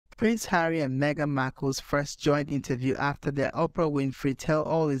Prince Harry and Meghan Markle's first joint interview after their Oprah Winfrey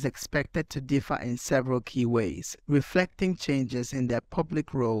tell-all is expected to differ in several key ways, reflecting changes in their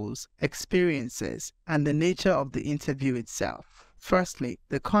public roles, experiences, and the nature of the interview itself. Firstly,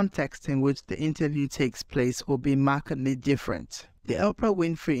 the context in which the interview takes place will be markedly different. The Oprah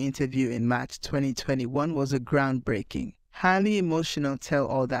Winfrey interview in March 2021 was a groundbreaking, highly emotional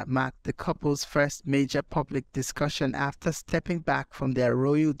tell-all that marked the couple's first major public discussion after stepping back from their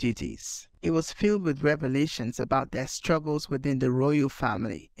royal duties. It was filled with revelations about their struggles within the royal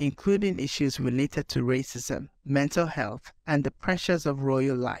family, including issues related to racism, mental health, and the pressures of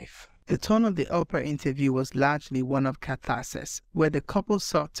royal life. The tone of the Oprah interview was largely one of catharsis, where the couple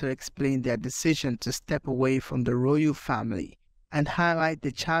sought to explain their decision to step away from the royal family and highlight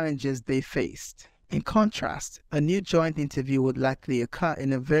the challenges they faced. In contrast, a new joint interview would likely occur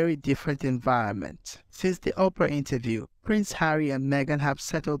in a very different environment. Since the Oprah interview, Prince Harry and Meghan have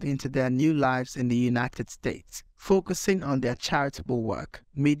settled into their new lives in the United States, focusing on their charitable work,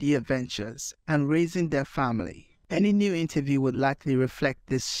 media ventures, and raising their family. Any new interview would likely reflect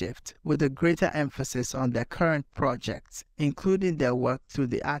this shift, with a greater emphasis on their current projects, including their work through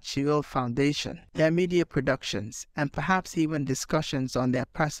the Archewell Foundation, their media productions, and perhaps even discussions on their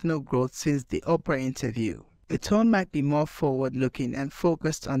personal growth since the Oprah interview. The tone might be more forward-looking and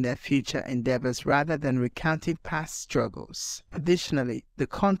focused on their future endeavors rather than recounting past struggles. Additionally, the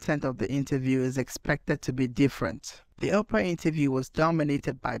content of the interview is expected to be different. The Oprah interview was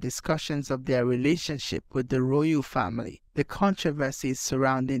dominated by discussions of their relationship with the royal family, the controversies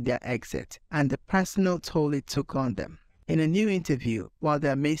surrounding their exit, and the personal toll it took on them. In a new interview, while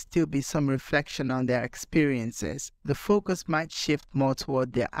there may still be some reflection on their experiences, the focus might shift more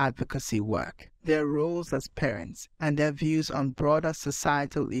toward their advocacy work, their roles as parents, and their views on broader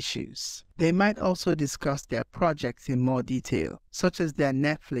societal issues. They might also discuss their projects in more detail, such as their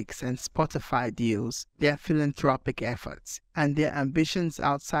Netflix and Spotify deals, their philanthropic efforts, and their ambitions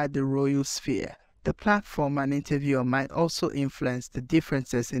outside the royal sphere. The platform an interviewer might also influence the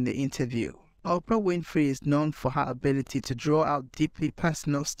differences in the interview. Oprah Winfrey is known for her ability to draw out deeply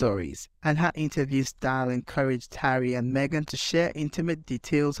personal stories, and her interview style encouraged Harry and Meghan to share intimate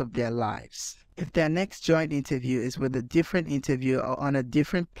details of their lives. If their next joint interview is with a different interviewer or on a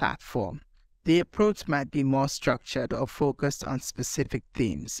different platform, the approach might be more structured or focused on specific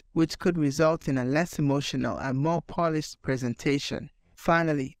themes, which could result in a less emotional and more polished presentation.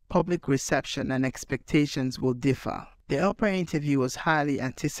 Finally, public reception and expectations will differ. The Oprah interview was highly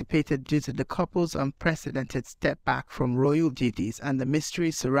anticipated due to the couple's unprecedented step back from royal duties and the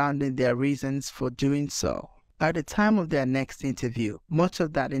mystery surrounding their reasons for doing so. By the time of their next interview, much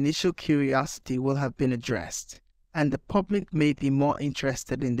of that initial curiosity will have been addressed, and the public may be more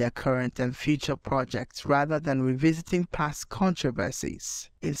interested in their current and future projects rather than revisiting past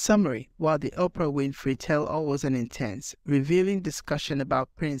controversies. In summary, while the Oprah Winfrey tell-all was an intense, revealing discussion about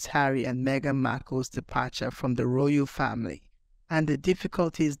Prince Harry and Meghan Markle's departure from the royal family and the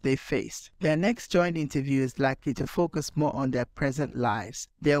difficulties they faced, their next joint interview is likely to focus more on their present lives,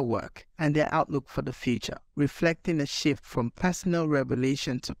 their work, and their outlook for the future, reflecting a shift from personal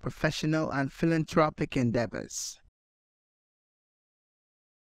revelation to professional and philanthropic endeavors.